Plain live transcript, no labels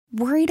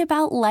Worried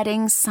about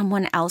letting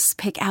someone else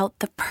pick out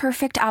the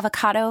perfect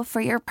avocado for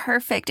your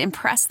perfect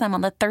impress them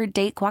on the third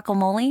date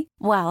guacamole?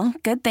 Well,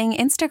 good thing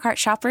Instacart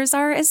shoppers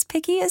are as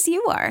picky as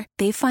you are.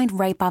 They find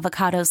ripe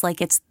avocados like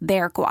it's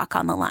their guac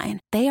on the line.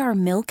 They are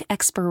milk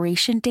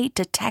expiration date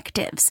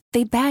detectives.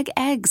 They bag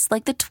eggs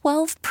like the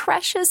 12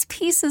 precious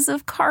pieces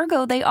of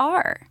cargo they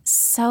are.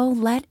 So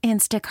let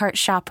Instacart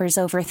shoppers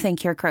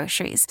overthink your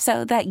groceries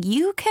so that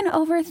you can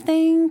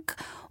overthink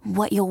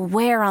what you'll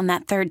wear on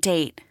that third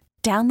date.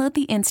 Download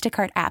the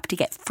Instacart app to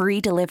get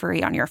free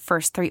delivery on your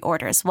first 3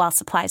 orders while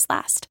supplies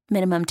last.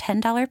 Minimum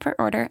 $10 per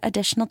order.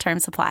 Additional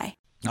terms apply.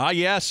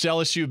 Yes,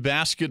 LSU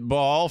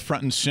basketball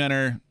front and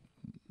center,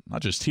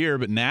 not just here,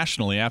 but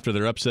nationally after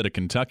their upset of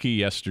Kentucky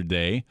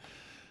yesterday.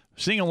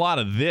 Seeing a lot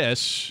of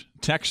this.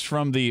 Text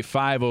from the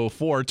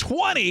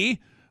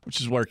 50420,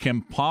 which is where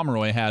Kim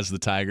Pomeroy has the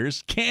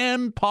Tigers.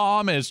 Ken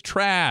Pom is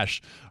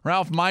trash.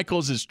 Ralph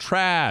Michaels is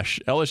trash.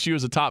 LSU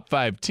is a top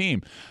 5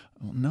 team.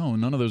 Well, no,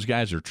 none of those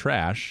guys are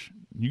trash.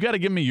 You got to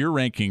give me your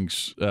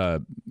rankings,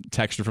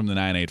 texter from the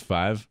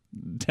 985.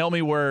 Tell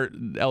me where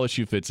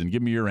LSU fits in.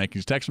 Give me your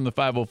rankings. Text from the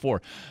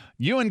 504.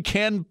 You and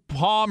Ken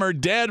Palm are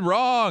dead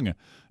wrong.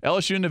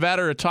 LSU and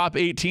Nevada are top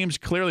 8 teams.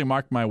 Clearly,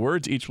 mark my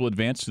words, each will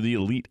advance to the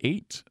Elite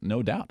 8.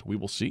 No doubt. We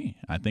will see.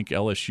 I think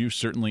LSU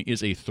certainly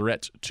is a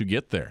threat to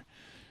get there.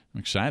 I'm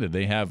excited.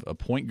 They have a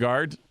point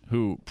guard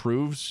who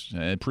proved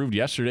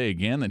yesterday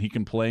again that he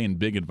can play in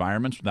big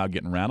environments without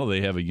getting rattled.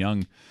 They have a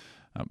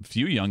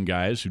few young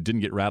guys who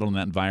didn't get rattled in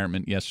that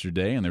environment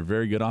yesterday, and they're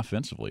very good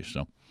offensively.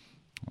 So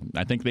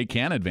I think they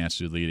can advance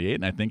to the Elite 8,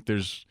 and I think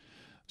there's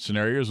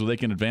scenarios where they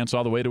can advance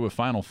all the way to a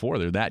Final Four.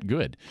 They're that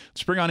good.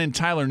 Let's bring on in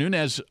Tyler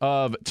Nunez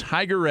of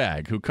Tiger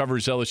Rag, who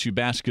covers LSU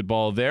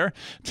basketball there.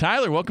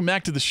 Tyler, welcome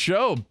back to the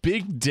show.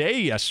 Big day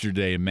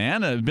yesterday,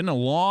 man. It's been a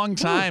long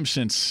time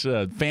since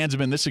fans have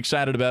been this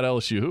excited about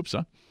LSU hoops,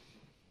 huh?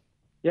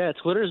 Yeah,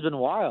 Twitter's been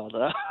wild.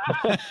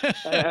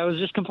 I was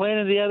just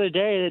complaining the other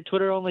day that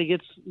Twitter only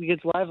gets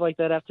live like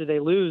that after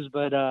they lose,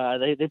 but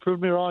they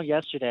proved me wrong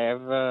yesterday.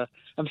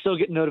 I'm still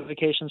getting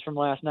notifications from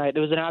last night. It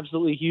was an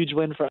absolutely huge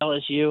win for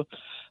LSU.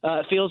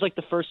 It feels like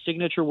the first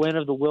signature win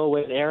of the Will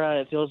Wade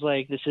era. It feels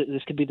like this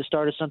could be the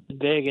start of something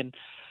big. And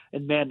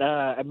man,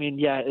 I mean,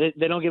 yeah,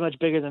 they don't get much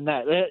bigger than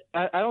that.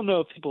 I don't know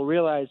if people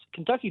realize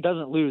Kentucky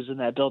doesn't lose in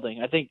that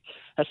building. I think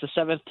that's the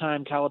 7th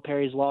time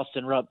Calipari's lost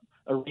in Rupp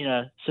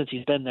Arena since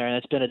he's been there, and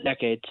it's been a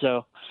decade.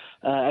 So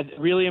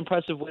really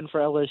impressive win for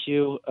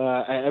LSU.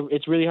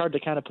 It's really hard to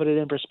kind of put it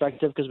in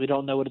perspective because we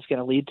don't know what it's going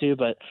to lead to,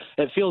 but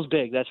it feels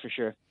big, that's for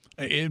sure.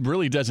 It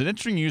really does. It's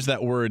interesting to use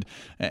that word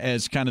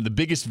as kind of the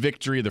biggest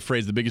victory, the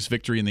phrase the biggest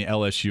victory in the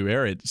LSU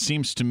era. It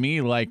seems to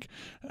me like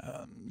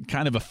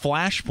kind of a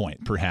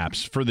flashpoint,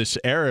 perhaps, for this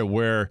era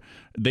where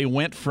they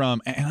went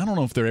from, and I don't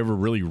know if they're ever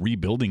really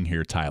rebuilding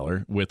here,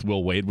 Tyler, with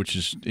Will Wade, which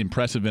is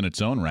impressive in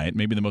its own right,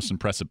 maybe the most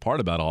impressive part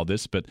about all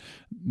this, but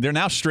they're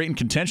now straight in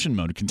contention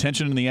mode.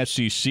 Contention in the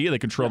SEC, they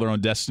control their own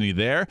destiny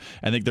there.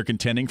 I think they're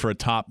contending for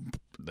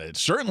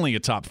certainly a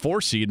top 4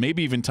 seed,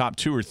 maybe even top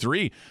 2 or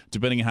 3,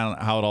 depending on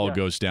how it all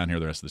goes down here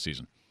the rest of the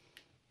season.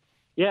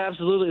 Yeah,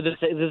 absolutely.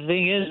 The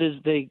thing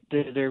is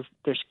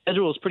their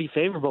schedule is pretty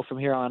favorable from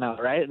here on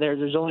out, right?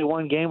 There's only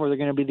one game where they're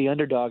going to be the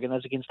underdog, and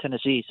that's against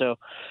Tennessee. So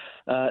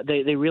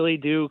they really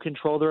do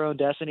control their own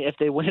destiny. If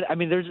they win, I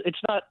mean,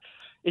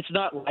 it's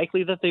not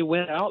likely that they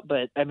win out,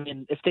 but I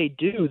mean, if they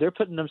do, they're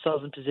putting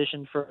themselves in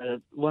position for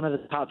one of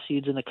the top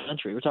seeds in the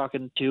country. We're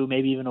talking 2,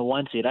 maybe even a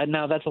 1 seed.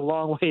 Now that's a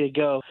long way to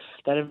go.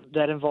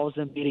 That involves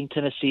them beating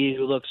Tennessee,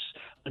 who looks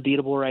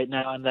unbeatable right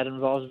now, and that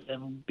involves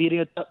them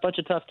beating a bunch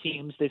of tough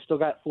teams. They've still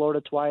got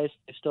Florida twice.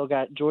 They've still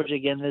got Georgia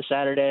again this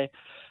Saturday.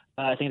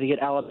 I think they get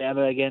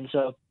Alabama again.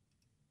 So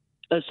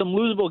some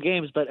losable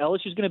games, but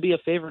LSU's going to be a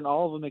favorite in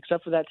all of them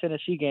except for that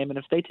Tennessee game. And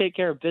if they take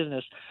care of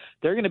business,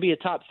 they're going to be a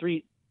top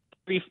three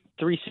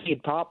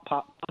seed,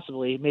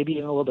 possibly, maybe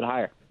even a little bit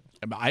higher.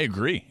 I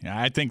agree.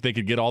 I think they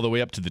could get all the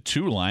way up to the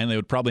 2 line. They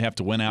would probably have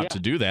to win out to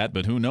do that,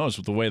 but who knows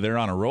with the way they're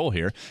on a roll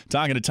here.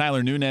 Talking to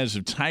Tyler Nunez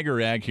of Tiger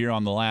Rag here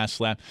on the last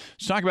lap.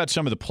 Let's talk about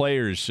some of the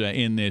players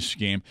in this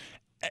game.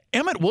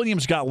 Emmett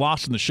Williams got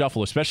lost in the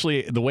shuffle,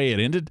 especially the way it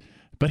ended,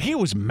 but he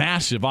was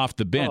massive off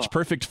the bench.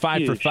 Perfect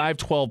 5 for 5,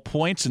 12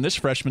 points, and this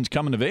freshman's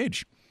coming of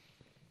age.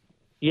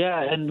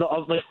 Yeah, and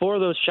like 4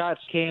 of those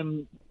shots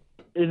came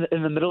in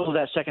the middle of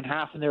that second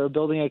half, and they were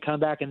building a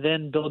comeback and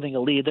then building a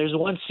lead. There's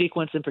one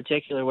sequence in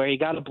particular where he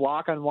got a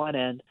block on one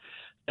end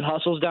and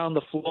hustles down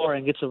the floor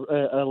and gets a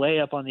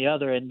layup on the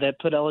other, and that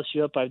put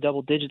LSU up by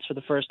double digits for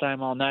the first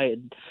time all night.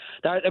 And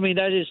that's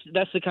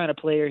the kind of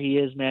player he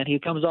is, man. He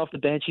comes off the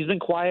bench. He's been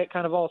quiet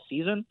kind of all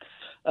season,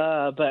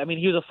 but I mean,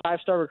 he was a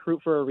 5-star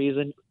recruit for a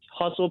reason.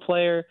 Hustle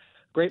player,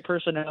 great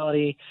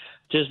personality,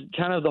 just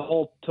kind of the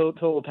whole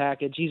total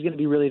package. He's going to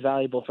be really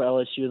valuable for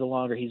LSU the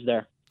longer he's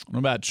there. What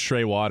about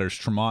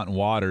Tremont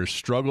Waters?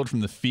 Struggled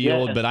from the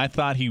field, but I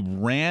thought he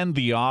ran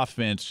the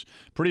offense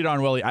pretty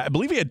darn well. I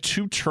believe he had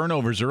 2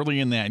 turnovers early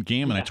in that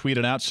game, and I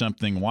tweeted out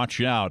something, watch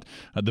out,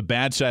 the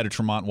bad side of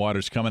Tremont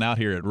Waters coming out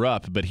here at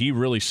Rupp, but he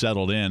really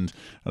settled in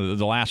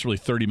the last really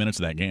 30 minutes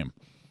of that game.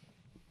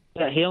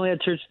 Yeah, he only had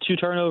two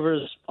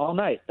turnovers all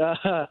night.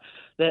 The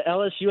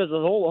LSU as a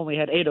whole only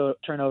had 8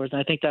 turnovers,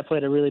 and I think that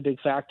played a really big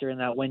factor in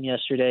that win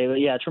yesterday. But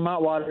yeah,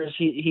 Tremont Waters,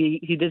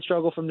 he did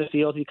struggle from the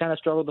field. He kind of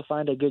struggled to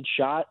find a good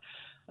shot.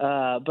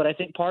 But I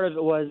think part of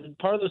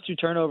those 2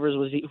 turnovers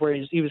was where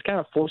he was kind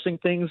of forcing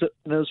things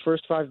in those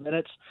first 5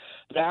 minutes.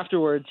 But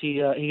afterwards, he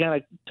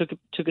kind of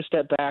took a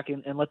step back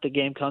and let the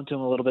game come to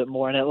him a little bit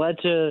more, and it led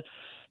to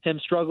him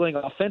struggling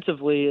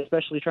offensively,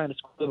 especially trying to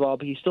score the ball.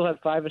 But he still had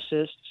 5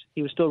 assists.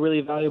 He was still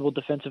really valuable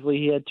defensively.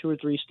 He had 2 or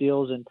 3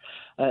 steals,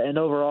 and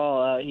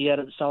overall, he had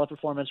a solid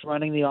performance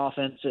running the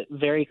offense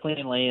very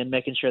cleanly and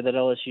making sure that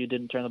LSU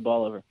didn't turn the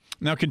ball over.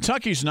 Now,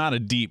 Kentucky's not a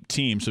deep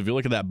team, so if you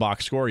look at that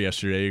box score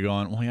yesterday, you're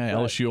going, well, yeah,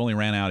 LSU only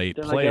ran out 8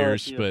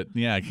 players, like but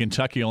yeah,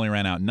 Kentucky only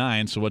ran out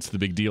 9, so what's the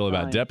big deal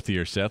about depth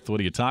here, Seth? What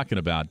are you talking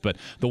about? But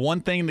the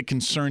one thing that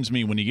concerns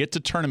me when you get to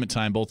tournament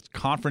time, both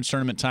conference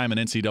tournament time and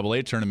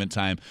NCAA tournament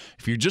time,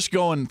 if you're just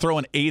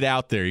throwing 8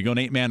 out there, you're going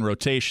 8-man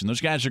rotation,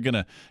 those guys are going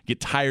to get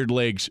tired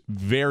legs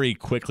very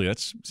quickly.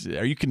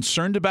 Are you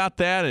concerned about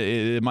that?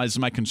 Is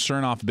my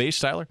concern off base,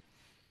 Tyler?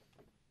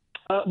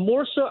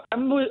 More so, I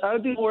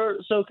would be more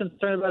so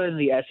concerned about it in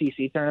the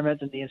SEC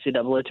tournament than the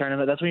NCAA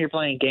tournament. That's when you're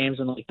playing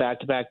games in like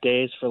back-to-back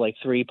days for like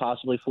 3,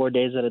 possibly 4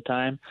 days at a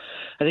time.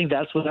 I think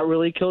that's when that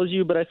really kills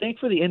you. But I think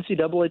for the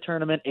NCAA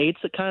tournament, 8's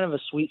a kind of a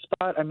sweet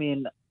spot. I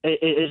mean,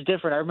 it's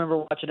different. I remember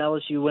watching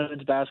LSU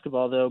women's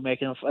basketball, though,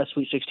 making a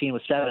Sweet 16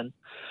 with 7.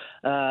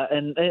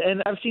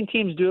 And I've seen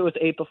teams do it with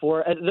 8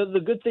 before. The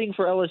good thing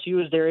for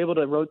LSU is they're able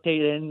to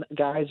rotate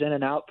guys in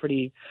and out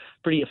pretty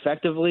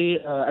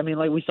effectively. I mean,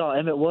 like we saw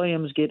Emmett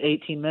Williams get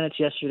 18 minutes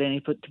yesterday, and he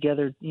put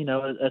together,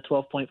 a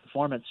 12-point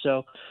performance.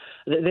 So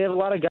they have a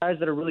lot of guys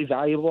that are really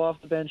valuable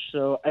off the bench.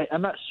 So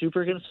I'm not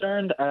super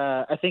concerned.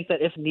 I think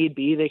that if need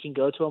be, they can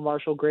go to a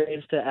Marshall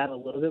Graves to add a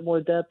little bit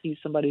more depth. He's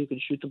somebody who can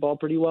shoot the ball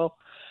pretty well.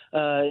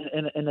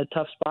 In a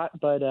tough spot,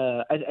 but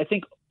I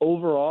think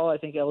overall, I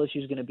think LSU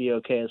is going to be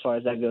okay as far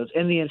as that goes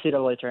in the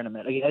NCAA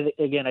tournament.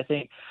 Again, I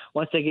think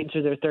once they get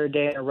into their 3rd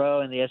day in a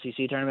row in the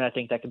SEC tournament, I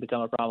think that could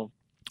become a problem.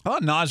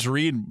 Naz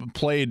Reid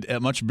played a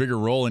much bigger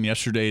role in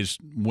yesterday's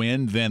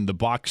win than the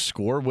box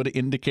score would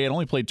indicate.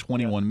 Only played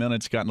 21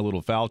 minutes, got in a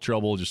little foul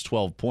trouble, just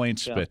 12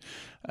 points. Yeah. But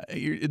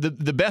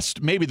the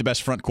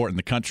best front court in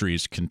the country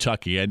is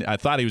Kentucky. I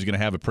thought he was going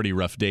to have a pretty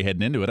rough day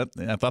heading into it.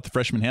 I thought the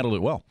freshman handled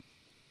it well.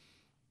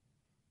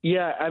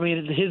 Yeah, I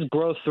mean, his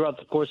growth throughout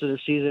the course of the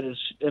season is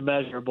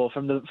immeasurable.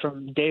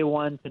 From day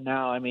one to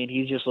now, I mean,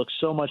 he just looks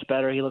so much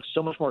better. He looks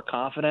so much more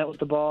confident with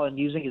the ball and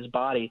using his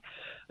body.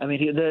 I mean,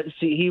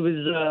 he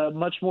was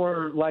much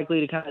more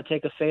likely to kind of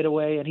take a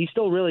fadeaway, and he's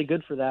still really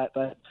good for that.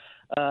 But,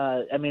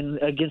 I mean,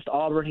 against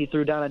Auburn, he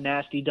threw down a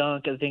nasty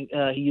dunk. I think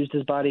he used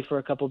his body for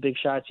a couple of big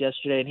shots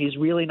yesterday, and he's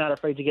really not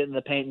afraid to get in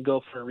the paint and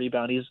go for a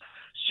rebound. He's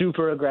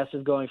super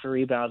aggressive going for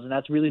rebounds, and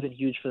that's really been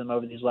huge for them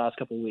over these last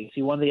couple of weeks.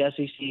 He won the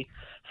SEC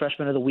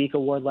Freshman of the Week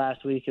award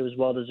last week. It was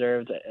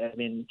well-deserved. I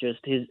mean, just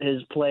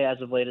his play as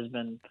of late has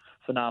been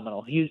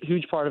phenomenal.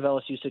 Huge part of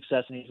LSU's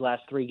success in these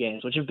last 3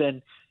 games, which have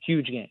been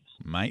huge games.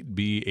 Might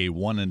be a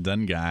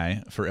one-and-done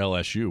guy for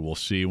LSU. We'll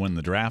see when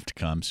the draft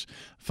comes.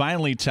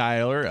 Finally,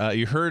 Tyler,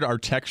 you heard our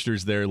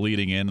texters there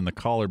leading in, and the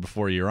caller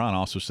before you're on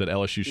also said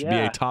LSU should be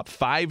a top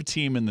 5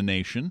 team in the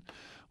nation.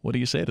 What do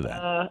you say to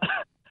that?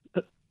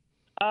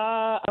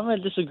 I'm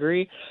going to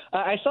disagree.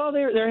 I saw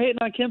they're hating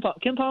on Kim Pom.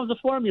 Kim Pom's a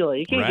formula.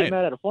 You can't get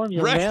mad at a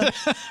formula, man.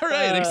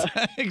 Right,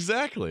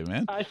 exactly,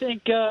 man. I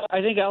think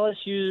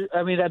LSU,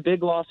 I mean, that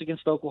big loss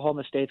against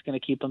Oklahoma State's going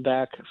to keep them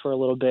back for a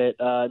little bit.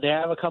 They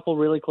have a couple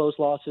really close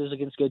losses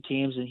against good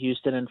teams in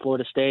Houston and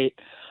Florida State.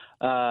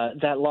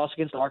 That loss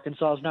against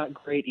Arkansas is not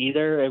great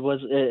either. It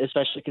was,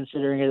 especially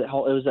considering it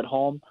was at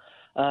home.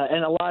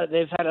 And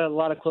they've had a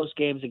lot of close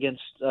games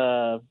against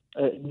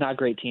not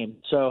great teams.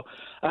 So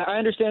I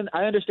understand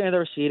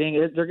their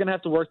seeding. They're going to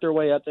have to work their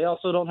way up. They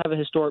also don't have a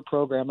historic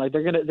program. Like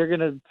they're going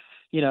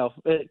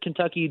to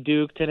Kentucky,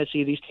 Duke,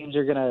 Tennessee. These teams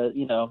are going to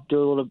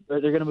they're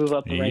going to move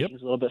up the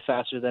rankings a little bit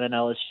faster than an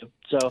LSU.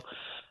 So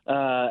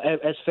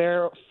as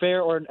fair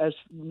or as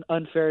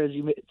unfair as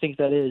you think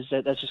that is,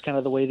 that's just kind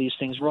of the way these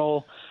things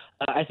roll.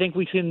 I think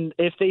we can,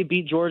 if they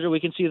beat Georgia, we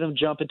can see them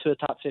jump into a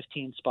top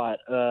 15 spot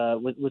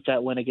with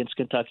that win against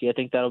Kentucky. I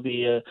think that'll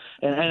be and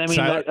I mean,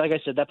 Tyler, like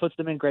I said, that puts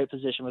them in great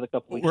position with a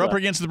couple weeks. We're up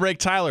against the break,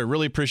 Tyler.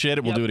 Really appreciate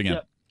it. We'll do it again.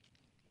 Yep.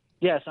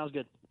 Yeah, sounds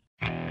good.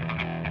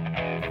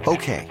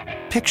 Okay,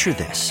 picture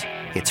this.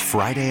 It's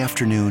Friday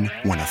afternoon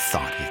when a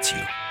thought hits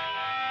you.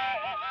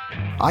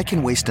 I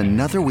can waste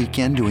another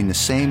weekend doing the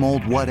same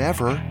old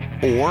whatever,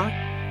 or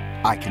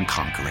I can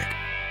conquer it.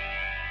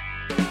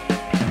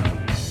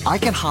 I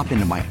can hop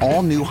into my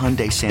all-new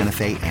Hyundai Santa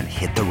Fe and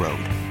hit the road.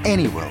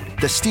 Any road.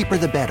 The steeper,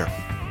 the better.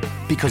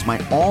 Because my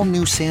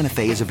all-new Santa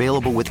Fe is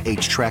available with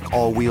H-Track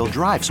all-wheel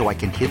drive, so I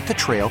can hit the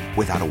trail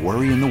without a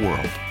worry in the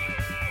world.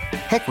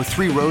 Heck, with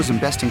 3 rows and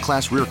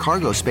best-in-class rear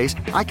cargo space,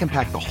 I can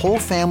pack the whole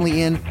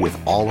family in with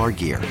all our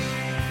gear.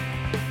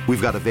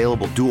 We've got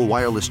available dual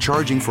wireless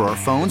charging for our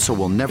phones, so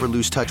we'll never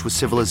lose touch with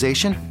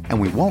civilization, and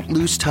we won't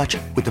lose touch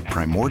with the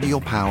primordial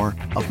power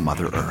of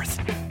Mother Earth.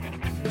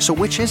 So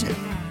which is it?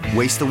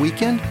 Waste the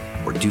weekend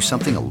or do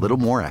something a little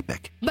more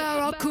epic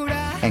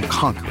and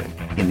conquer it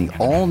in the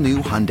all-new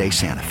Hyundai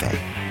Santa Fe.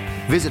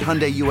 Visit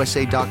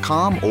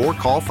HyundaiUSA.com or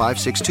call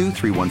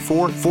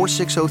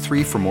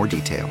 562-314-4603 for more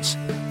details.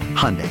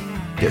 Hyundai,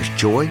 there's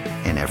joy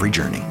in every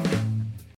journey.